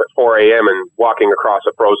you're up at 4 a.m. and walking across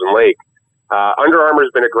a frozen lake. Under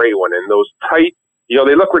Armour's been a great one. And those tight, they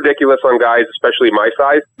look ridiculous on guys, especially my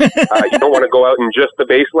size. You don't want to go out in just the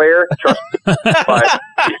base layer, trust me. But,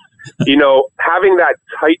 having that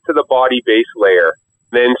tight to the body base layer,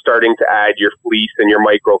 then starting to add your fleece and your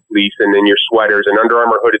micro fleece and then your sweaters and Under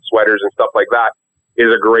Armour hooded sweaters and stuff like that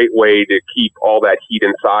is a great way to keep all that heat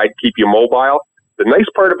inside, keep you mobile. The nice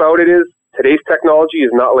part about it is today's technology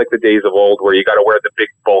is not like the days of old where you got to wear the big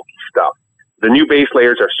bulky stuff. The new base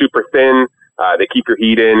layers are super thin. They keep your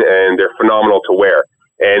heat in, and they're phenomenal to wear.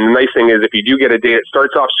 And the nice thing is, if you do get a day that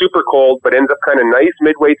starts off super cold but ends up kind of nice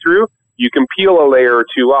midway through, you can peel a layer or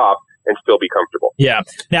two off and still be comfortable. Yeah.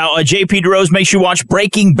 Now, JP DeRose, make sure you watch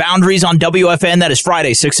Breaking Boundaries on WFN. That is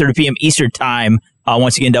Friday, 6:30 p.m. Eastern Time.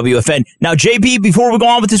 Once again, WFN. Now, JP, before we go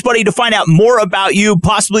on with this, buddy, to find out more about you,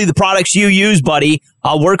 possibly the products you use, buddy,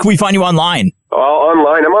 where can we find you online?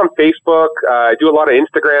 Online, I'm on Facebook. I do a lot of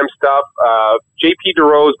Instagram stuff. JP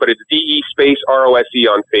DeRose, but it's DE_ROSE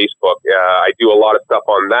on Facebook. I do a lot of stuff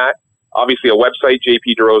on that. Obviously, a website,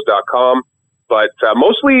 jpderose.com. But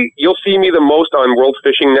mostly, you'll see me the most on World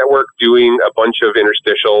Fishing Network doing a bunch of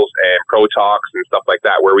interstitials and pro talks and stuff like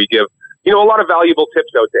that, where we give a lot of valuable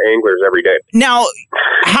tips out to anglers every day. Now,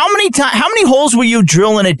 how many holes will you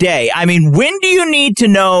drill in a day? I mean, when do you need to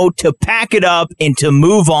know to pack it up and to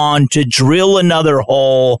move on to drill another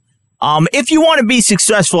hole? If you want to be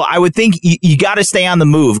successful, I would think you got to stay on the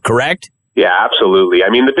move, correct? Yeah, absolutely. I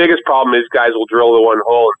mean, the biggest problem is guys will drill the one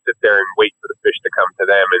hole and sit there and wait for the fish to come to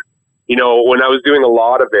them. And, when I was doing a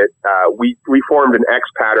lot of it, we formed an X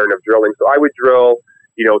pattern of drilling. So I would drill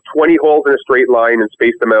 20 holes in a straight line and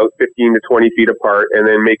space them out 15 to 20 feet apart, and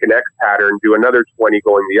then make an X pattern, do another 20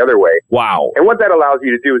 going the other way. Wow. And what that allows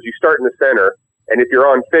you to do is you start in the center, and if you're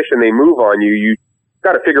on fish and they move on you, you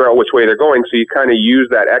got to figure out which way they're going. So you kind of use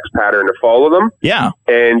that X pattern to follow them. Yeah.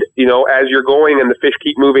 And, as you're going and the fish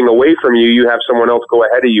keep moving away from you, you have someone else go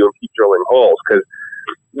ahead of you and keep drilling holes. Because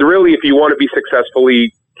really, if you want to be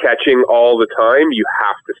successfully catching all the time, you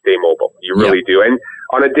have to stay mobile. You really do. And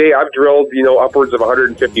on a day, I've drilled, upwards of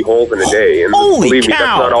 150 holes in a day. And believe me, that's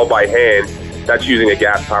not all by hand. That's using a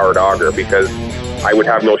gas-powered auger, because I would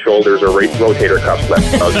have no shoulders or rotator cuffs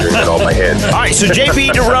left if I was doing it all by hand. All right, so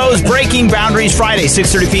JP DeRose, Breaking Boundaries, Friday,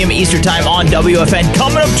 6:30 p.m. Eastern Time on WFN.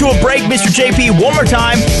 Coming up to a break, Mr. JP, one more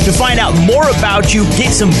time to find out more about you.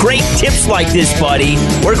 Get some great tips like this, buddy.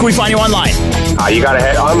 Where can we find you online? You got to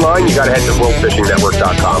head online. You got to head to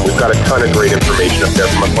worldfishingnetwork.com. We've got a ton of great information up there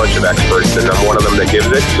from a bunch of experts, and I'm one of them that gives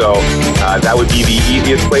it. So that would be the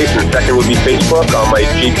easiest place. And second would be Facebook on my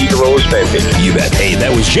JP DeRose fan page. You bet. Hey,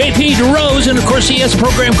 that was JP DeRose, and of course he has a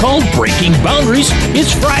program called Breaking Boundaries.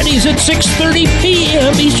 It's Fridays at 6:30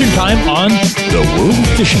 p.m. Eastern Time on the World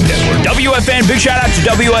Fishing Network. WFN, big shout out to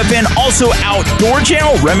WFN. Also Outdoor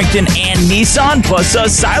Channel, Remington and Nissan, plus a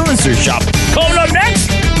silencer shop. Coming up next,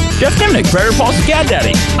 Jeff Nimnick, Predator Pulse Cat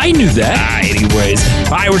Daddy. I knew that. Anyways.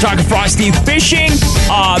 All right, we're talking frosty fishing.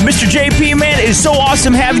 Mr. JP, man, it is so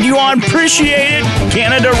awesome having you on. Appreciate it.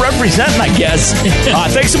 Canada representing, I guess.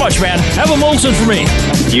 Thanks so much, man. Have a Molson for me.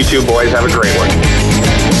 You too, boys. Have a great one.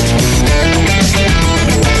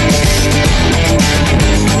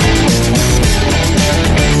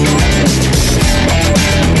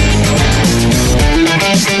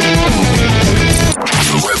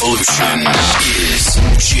 The revolution is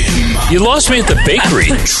Jim. You lost me at the bakery.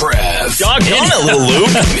 Trav. Doggone it, little Luke.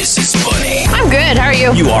 Mrs. Bunny. I'm good. How are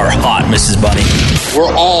you? You are hot, Mrs. Bunny.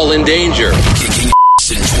 We're all in danger. Kicking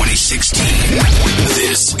ass in 2016.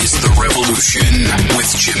 This is The Revolution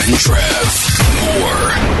with Jim and Trav.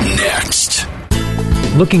 More next.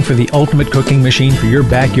 Looking for the ultimate cooking machine for your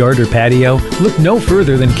backyard or patio? Look no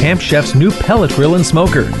further than Camp Chef's new pellet grill and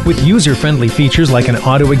smoker. With user-friendly features like an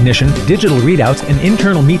auto ignition, digital readouts, and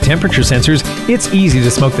internal meat temperature sensors, it's easy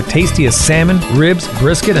to smoke the tastiest salmon, ribs,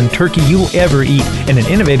 brisket, and turkey you'll ever eat. And an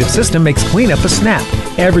innovative system makes cleanup a snap.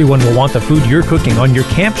 Everyone will want the food you're cooking on your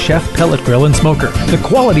Camp Chef pellet grill and smoker. The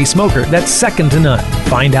quality smoker that's second to none.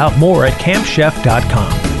 Find out more at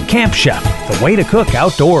campchef.com. Camp Chef, the way to cook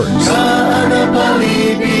outdoors.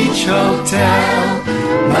 Kanapali Beach Hotel,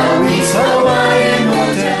 Maui's Hawaiian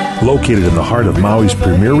Hotel. Located in the heart of Maui's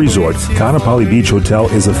premier resort, Kanapali Beach Hotel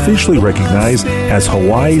is officially recognized as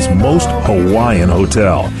Hawaii's most Hawaiian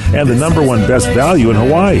hotel and the #1 best value in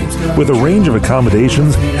Hawaii. With a range of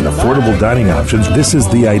accommodations and affordable dining options, this is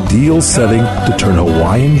the ideal setting to turn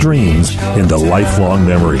Hawaiian dreams into lifelong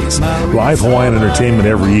memories. Live Hawaiian entertainment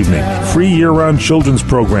every evening, free year-round children's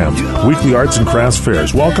programs, weekly arts and crafts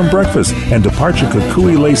fairs, welcome breakfast, and departure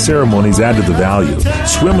kukui lei ceremonies add to the value.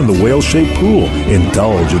 Swim in the whale-shaped pool,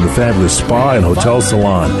 indulge in the fabulous spa and hotel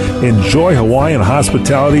salon. Enjoy Hawaiian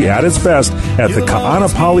hospitality at its best at the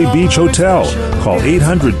Ka'anapali Beach Hotel. Call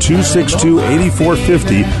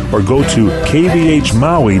 800-262-8450 or go to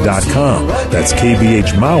kbhmaui.com. That's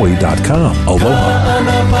kbhmaui.com. Aloha.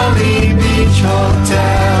 Kanapali Beach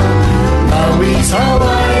Hotel, Maui's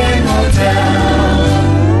Hawaiian Hotel.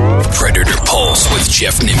 Predator Pulse with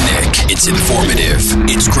Jeff Nimnick. It's informative,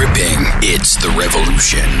 it's gripping, it's the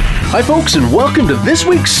revolution. Hi folks, and welcome to this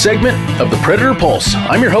week's segment of the Predator Pulse.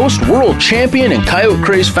 I'm your host, world champion and Coyote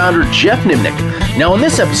Craze founder Jeff Nimnick. Now in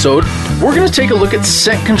this episode, we're going to take a look at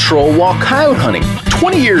scent control while coyote hunting.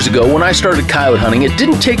 20 years ago when I started coyote hunting, it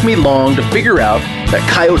didn't take me long to figure out that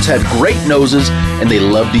coyotes had great noses and they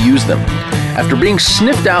love to use them. After being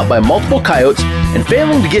sniffed out by multiple coyotes and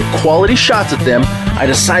failing to get quality shots at them, I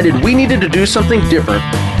decided we needed to do something different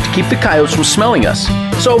to keep the coyotes from smelling us.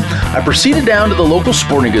 So I proceeded down to the local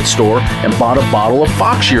sporting goods store and bought a bottle of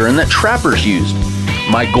fox urine that trappers used.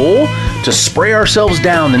 My goal? To spray ourselves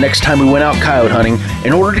down the next time we went out coyote hunting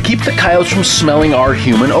in order to keep the coyotes from smelling our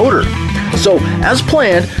human odor. So, as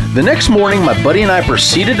planned, the next morning my buddy and I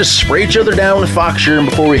proceeded to spray each other down with fox urine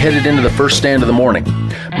before we headed into the first stand of the morning.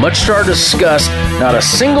 Much to our disgust, not a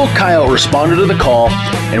single coyote responded to the call,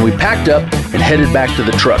 and we packed up and headed back to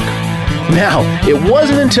the truck. Now, it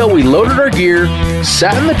wasn't until we loaded our gear,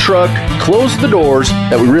 sat in the truck, closed the doors,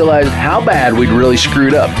 that we realized how bad we'd really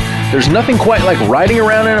screwed up. There's nothing quite like riding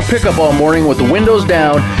around in a pickup all morning with the windows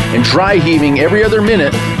down and dry heaving every other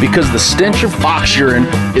minute because the stench of fox urine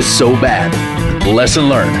is so bad. Lesson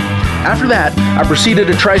learned. After that, I proceeded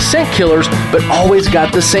to try scent killers, but always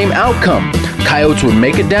got the same outcome. Coyotes would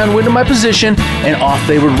make it downwind of my position, and off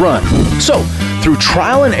they would run. So, through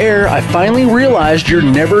trial and error, I finally realized you're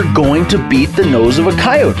never going to beat the nose of a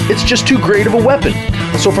coyote. It's just too great of a weapon.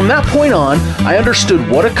 So from that point on, I understood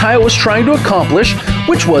what a coyote was trying to accomplish,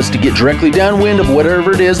 which was to get directly downwind of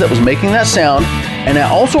whatever it is that was making that sound. And I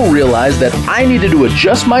also realized that I needed to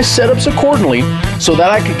adjust my setups accordingly so that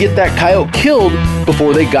I could get that coyote killed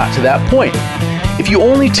before they got to that point. If you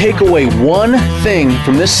only take away one thing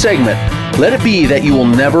from this segment, let it be that you will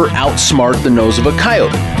never outsmart the nose of a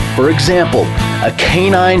coyote. For example, a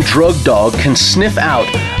canine drug dog can sniff out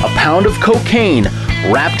a pound of cocaine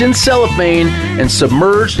wrapped in cellophane and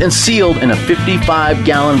submerged and sealed in a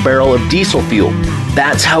 55-gallon barrel of diesel fuel.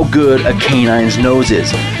 That's how good a canine's nose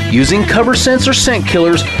is. Using cover scents or scent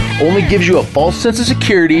killers only gives you a false sense of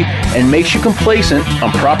security and makes you complacent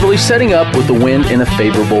on properly setting up with the wind in a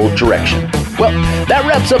favorable direction. Well, that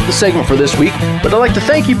wraps up the segment for this week, but I'd like to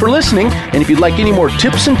thank you for listening, and if you'd like any more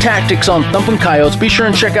tips and tactics on thumping coyotes, be sure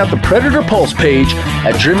and check out the Predator Pulse page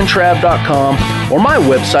at JimandTrav.com or my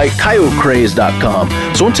website,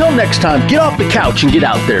 CoyoteCraze.com. So until next time, get off the couch and get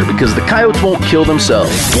out there, because the coyotes won't kill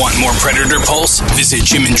themselves. Want more Predator Pulse? Visit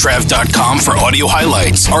JimandTrav.com for audio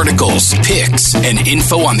highlights, articles, pics, and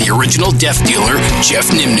info on the original death dealer, Jeff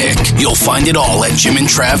Nimnick. You'll find it all at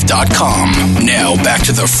JimandTrav.com. Now back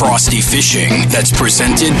to the frosty fishing that's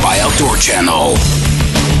presented by Outdoor Channel.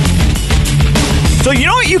 So you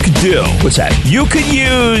know what you could do? What's that? You could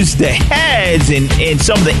use the heads and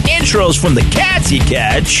some of the intros from the cats you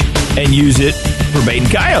catch and use it for baiting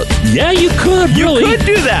coyotes. Yeah, you could. Really. You could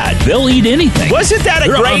do that. They'll eat anything. Wasn't that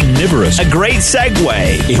They're omnivorous. a great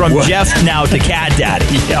segue from Jeff now to Cat Daddy?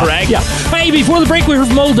 Yeah. Correct? Yeah. Hey, before the break, we heard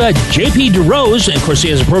from old JP DeRose, and of course he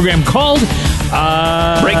has a program called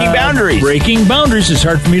Breaking Boundaries. Breaking Boundaries. It's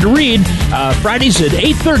hard for me to read. Fridays at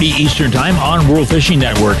 8:30 Eastern Time on World Fishing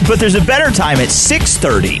Network. But there's a better time at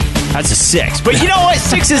 6:30. That's a 6. But you know what?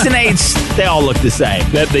 6s and 8s, they all look the same.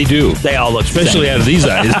 That they do. They all look especially out of these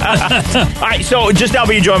eyes. All right, so just now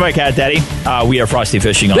being joined by Cat Daddy, we are Frosty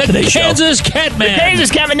Fishing on today's show. Kansas Catman. The Kansas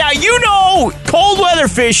Catman. Now, you know, cold weather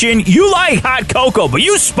fishing, you like hot cocoa, but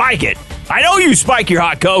you spike it. I know you spike your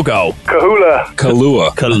hot cocoa. Kahlua.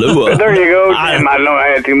 Kahlua. There you go. Damn, I know I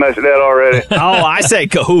had too much of that already. Oh, I say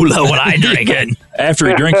Kahula when I drink it. After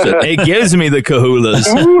he drinks it. It gives me the Kahulas.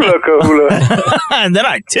 Kahula. And then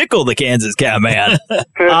I tickle the Kansas Catman.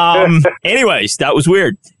 Anyways, that was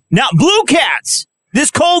weird. Now, blue cats. This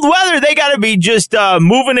cold weather, they got to be just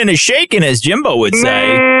moving and shaking, as Jimbo would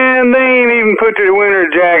say. Man, they ain't even put their winter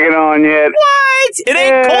jacket on yet. What? It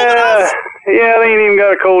ain't cold enough? Yeah, they ain't even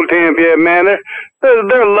got a cold temp yet, man.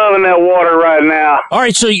 They're loving that water right now. All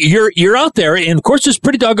right, so you're out there, and of course it's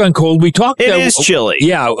pretty doggone cold. We talked. It is chilly.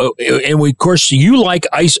 Yeah, and of course you like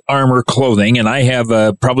ice armor clothing, and I have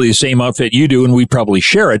probably the same outfit you do, and we probably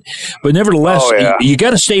share it. But nevertheless, you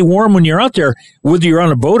got to stay warm when you're out there, whether you're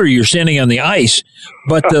on a boat or you're standing on the ice.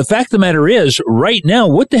 But the fact of the matter is, right now,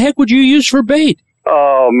 what the heck would you use for bait?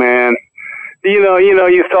 Oh man. You know, you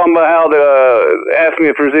was talking about how asked me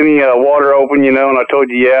if there's any water open, and I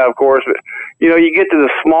told you, yeah, of course. But, you get to the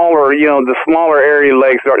smaller area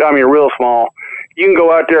lakes, real small. You can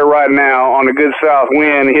go out there right now on a good south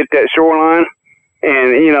wind and hit that shoreline,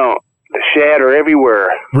 and, the shad are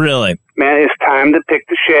everywhere. Really? Man, it's time to pick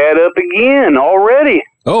the shad up again already.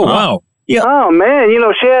 Oh, wow. Yeah. Oh, man,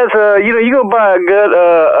 shads, you go buy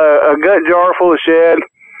a gut jar full of shad.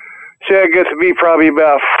 Shad gets to be probably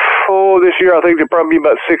about, this year I think they're probably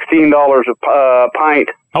about $16 a pint.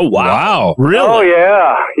 Oh, wow. Wow. Really? Oh,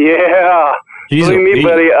 yeah. Believe me,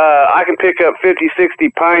 buddy, I can pick up 50, 60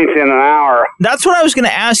 pints in an hour. That's what I was going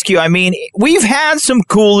to ask you. I mean, we've had some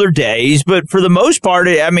cooler days, but for the most part,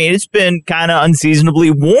 it's been kind of unseasonably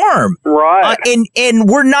warm. Right. And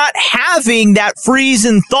we're not having that freeze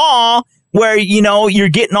and thaw where, you're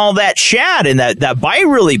getting all that shad and that bite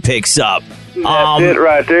really picks up. That's it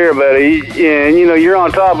right there, buddy. And, you're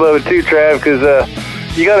on top of it too, Trav, because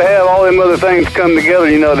you got to have all them other things come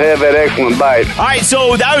together, to have that excellent bite. All right,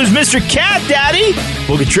 so that was Mr. Cat Daddy.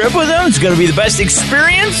 Book a trip with him. It's going to be the best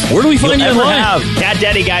experience. Where do we find you online?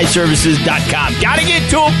 CatDaddyGuyServices.com. Got to get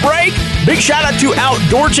to a break. Big shout out to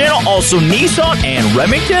Outdoor Channel, also Nissan and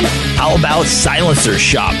Remington. How about Silencer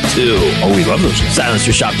Shop, too? Oh, we love those.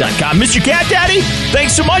 SilencerShop.com. Mr. Cat Daddy,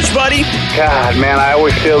 thanks so much, buddy. God, man, I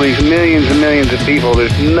always tell these millions and millions of people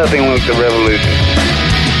there's nothing like the revolution.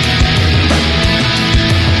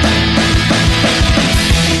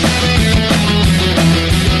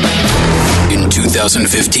 In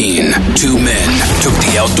 2015, two men took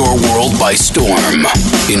the outdoor world by storm.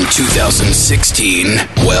 In 2016,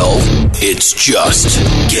 well, it's just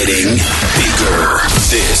getting bigger.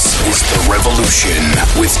 This is The Revolution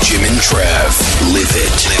with Jim and Trav. Live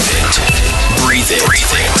it. Breathe it.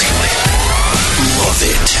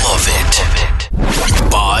 Love it.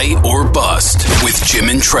 Buy or Bust with Jim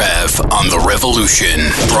and Trav on The Revolution.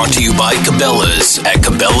 Brought to you by Cabela's at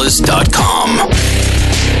Cabela's.com.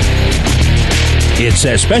 It's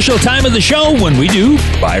a special time of the show when we do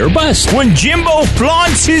Buy or Bust. When Jimbo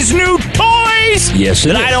flaunts his new toys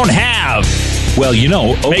that I don't have. Well,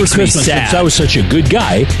 over Christmas, since I was such a good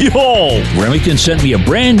guy, Remington sent me a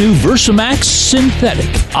brand new Versamax synthetic.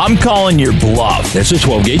 I'm calling your bluff. That's a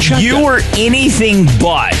 12-gauge shotgun. You were anything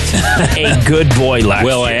but a good boy last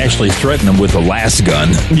year. I actually threatened him with the last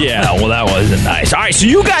gun. Yeah, well, that wasn't nice. All right, so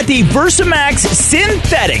you got the Versamax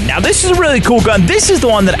synthetic. Now, this is a really cool gun. This is the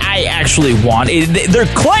one that I actually want. They're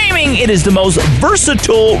claiming it is the most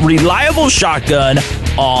versatile, reliable shotgun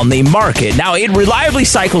on the market. Now, it reliably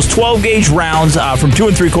cycles 12-gauge rounds from 2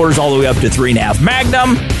 3/4 all the way up to 3.5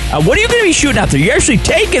 Magnum. What are you going to be shooting out there? You're actually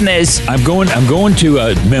taking this. I'm going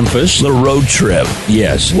to Memphis. Little road trip.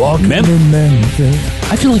 Yes. Walking in Memphis.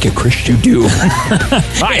 I feel like a Christian. You do.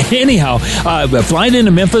 Right. Anyhow, flying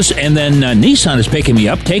into Memphis, and then Nissan is picking me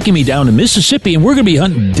up, taking me down to Mississippi, and we're going to be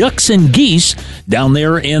hunting ducks and geese down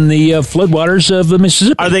there in the floodwaters of the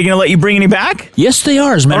Mississippi. Are they going to let you bring any back? Yes, they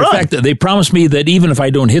are. As a matter of fact, they promised me that even if I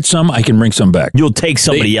don't hit some, I can bring some back. You'll take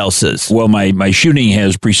somebody else's. Well, my shooting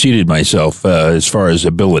has preceded myself as far as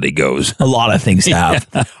ability goes. A lot of things have.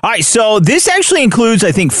 All right, so this actually includes,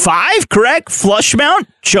 I think, 5, correct? Flush mount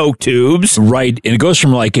choke tubes. Right, and it goes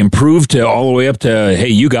from improved to all the way up to, hey,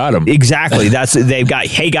 you got them. Exactly. They've got,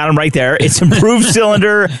 hey, got them right there. It's improved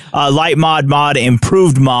cylinder, light mod,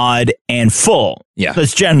 improved mod, and full. Yeah.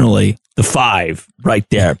 That's generally the 5 right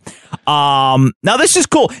there. Now this is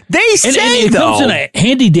cool. They say and it comes in a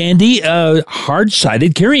handy dandy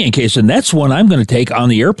hard-sided carrying case, and that's one I'm going to take on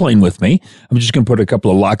the airplane with me. I'm just going to put a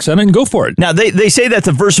couple of locks on it and go for it. Now they say that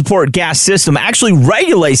the VersaPort gas system actually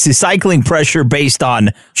regulates the cycling pressure based on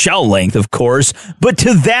shell length, of course, but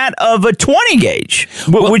to that of a 20 gauge,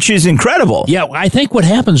 which is incredible. Yeah, I think what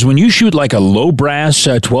happens when you shoot like a low brass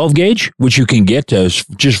 12 gauge, which you can get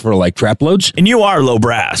just for trap loads. And you are low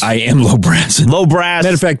brass. I am low brass. Low brass.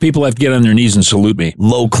 Matter of fact, people have to get on their knees and salute me.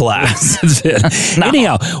 Low class. That's it. No.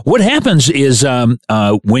 Anyhow, what happens is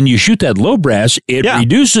when you shoot that low brass, it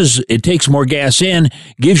reduces, it takes more gas in,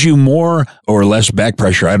 gives you more or less back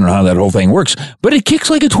pressure. I don't know how that whole thing works, but it kicks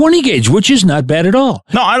like a 20 gauge, which is not bad at all.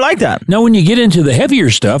 No, I like that. Now, when you get into the heavier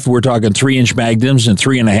stuff, we're talking 3-inch magnums and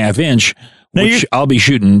 3.5-inch. Now which I'll be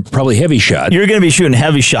shooting probably heavy shot. You're going to be shooting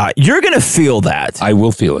heavy shot. You're going to feel that. I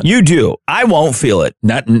will feel it. You do. I won't feel it.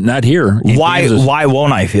 Not here. Why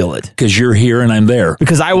won't I feel it? Because you're here and I'm there.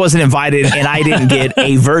 Because I wasn't invited and I didn't get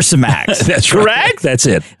a Versamax. That's correct. Right. That's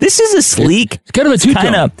it. This is a sleek. It's kind of a two-tone.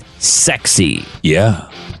 Kind of sexy. Yeah.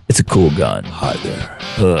 It's a cool gun. Hi there.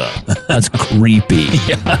 That's creepy.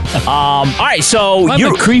 Yeah. All right, so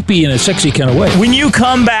you're creepy in a sexy kind of way. When you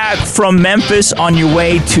come back from Memphis on your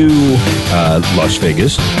way to Las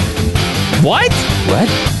Vegas. What?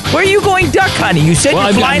 Where are you going duck hunting? You said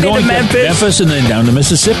you're flying into Memphis and then down to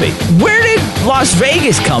Mississippi. Where did Las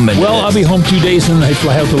Vegas come in? Well, I'll be home 2 days and then I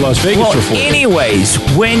fly out to Las Vegas for 4 days. Anyways,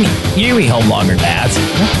 when you'll be home longer than that.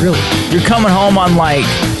 Not really. You're coming home on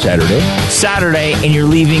Saturday, and you're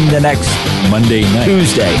leaving the next Monday night.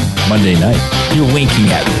 Tuesday. Monday night. You're winking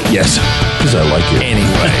at me. Yes, because I like you.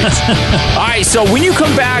 Anyways. All right, so when you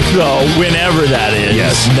come back, though, whenever that is,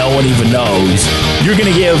 no one even knows, you're going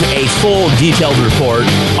to give a full, detailed report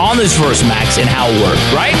on this VersaMax and how it worked,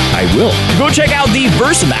 right? I will. Go check out the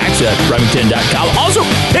VersaMax at Remington.com. Also,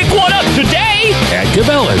 pick one up today at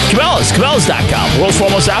Cabela's. Cabela's.com. World's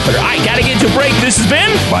foremost outfitter. All right, got to get to a break. This has been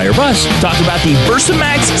Buy or Bust. Talking about the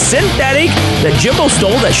VersaMax synthetic that Jimbo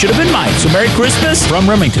stole that should have been mine. So Merry Christmas from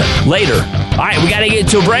Remington. Later. All right, we got to get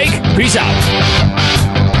to a break. Peace out.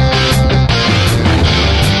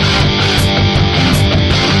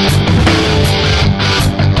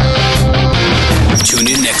 Tune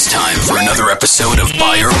in next time for another episode of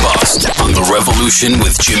Buy or Bust on The Revolution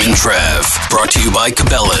with Jim and Trav. Brought to you by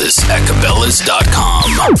Cabela's at Cabela's.com.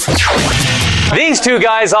 These two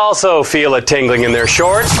guys also feel a tingling in their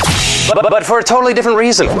shorts, but for a totally different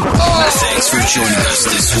reason. Thanks for joining us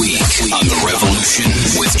this week on The Revolution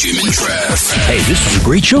with Jim and Trav. Hey, this was a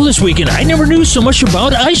great show this weekend. I never knew so much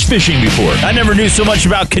about ice fishing before. I never knew so much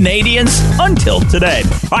about Canadians until today.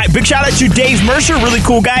 All right, big shout out to Dave Mercer, really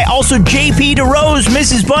cool guy. Also, JP DeRose,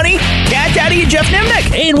 Mrs. Bunny, Cat Daddy, and Jeff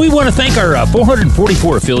Nimnick. And we want to thank our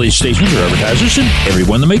 444 affiliate stations, our advertisers, and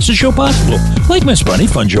everyone that makes the show possible. Like Miss Bunny,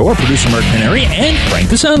 Fun Joe, our producer Mark Canary, and Frank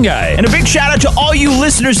the Sound Guy. And a big shout out to all you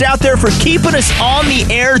listeners out there for keeping us on the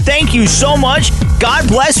air. Thank you so much. God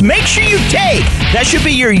bless. Make sure you take. That should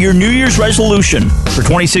be your New Year's resolution for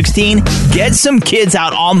 2016. Get some kids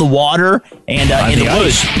out on the water and in the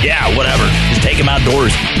woods. Yeah, whatever. Just take them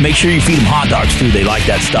outdoors. Make sure you feed them hot dogs, too. They like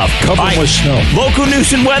that stuff. Cover them with snow. Local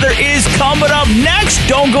news and weather is coming up next.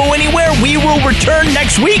 Don't go anywhere. We will return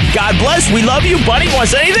next week. God bless. We love you. Buddy, want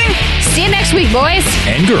to say anything? See you next week, boys.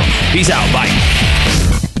 And girls. Peace out. Bye.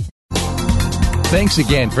 Thanks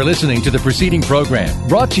again for listening to the preceding program,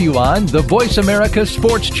 brought to you on the Voice America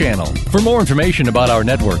Sports Channel. For more information about our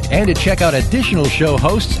network and to check out additional show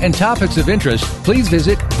hosts and topics of interest, please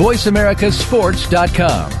visit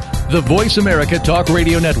voiceamericasports.com. The Voice America Talk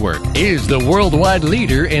Radio Network is the worldwide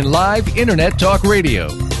leader in live Internet talk radio.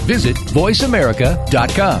 Visit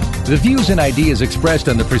voiceamerica.com. The views and ideas expressed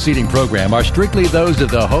on the preceding program are strictly those of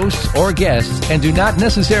the hosts or guests and do not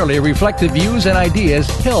necessarily reflect the views and ideas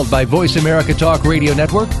held by Voice America Talk Radio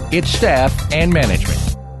Network, its staff, and management.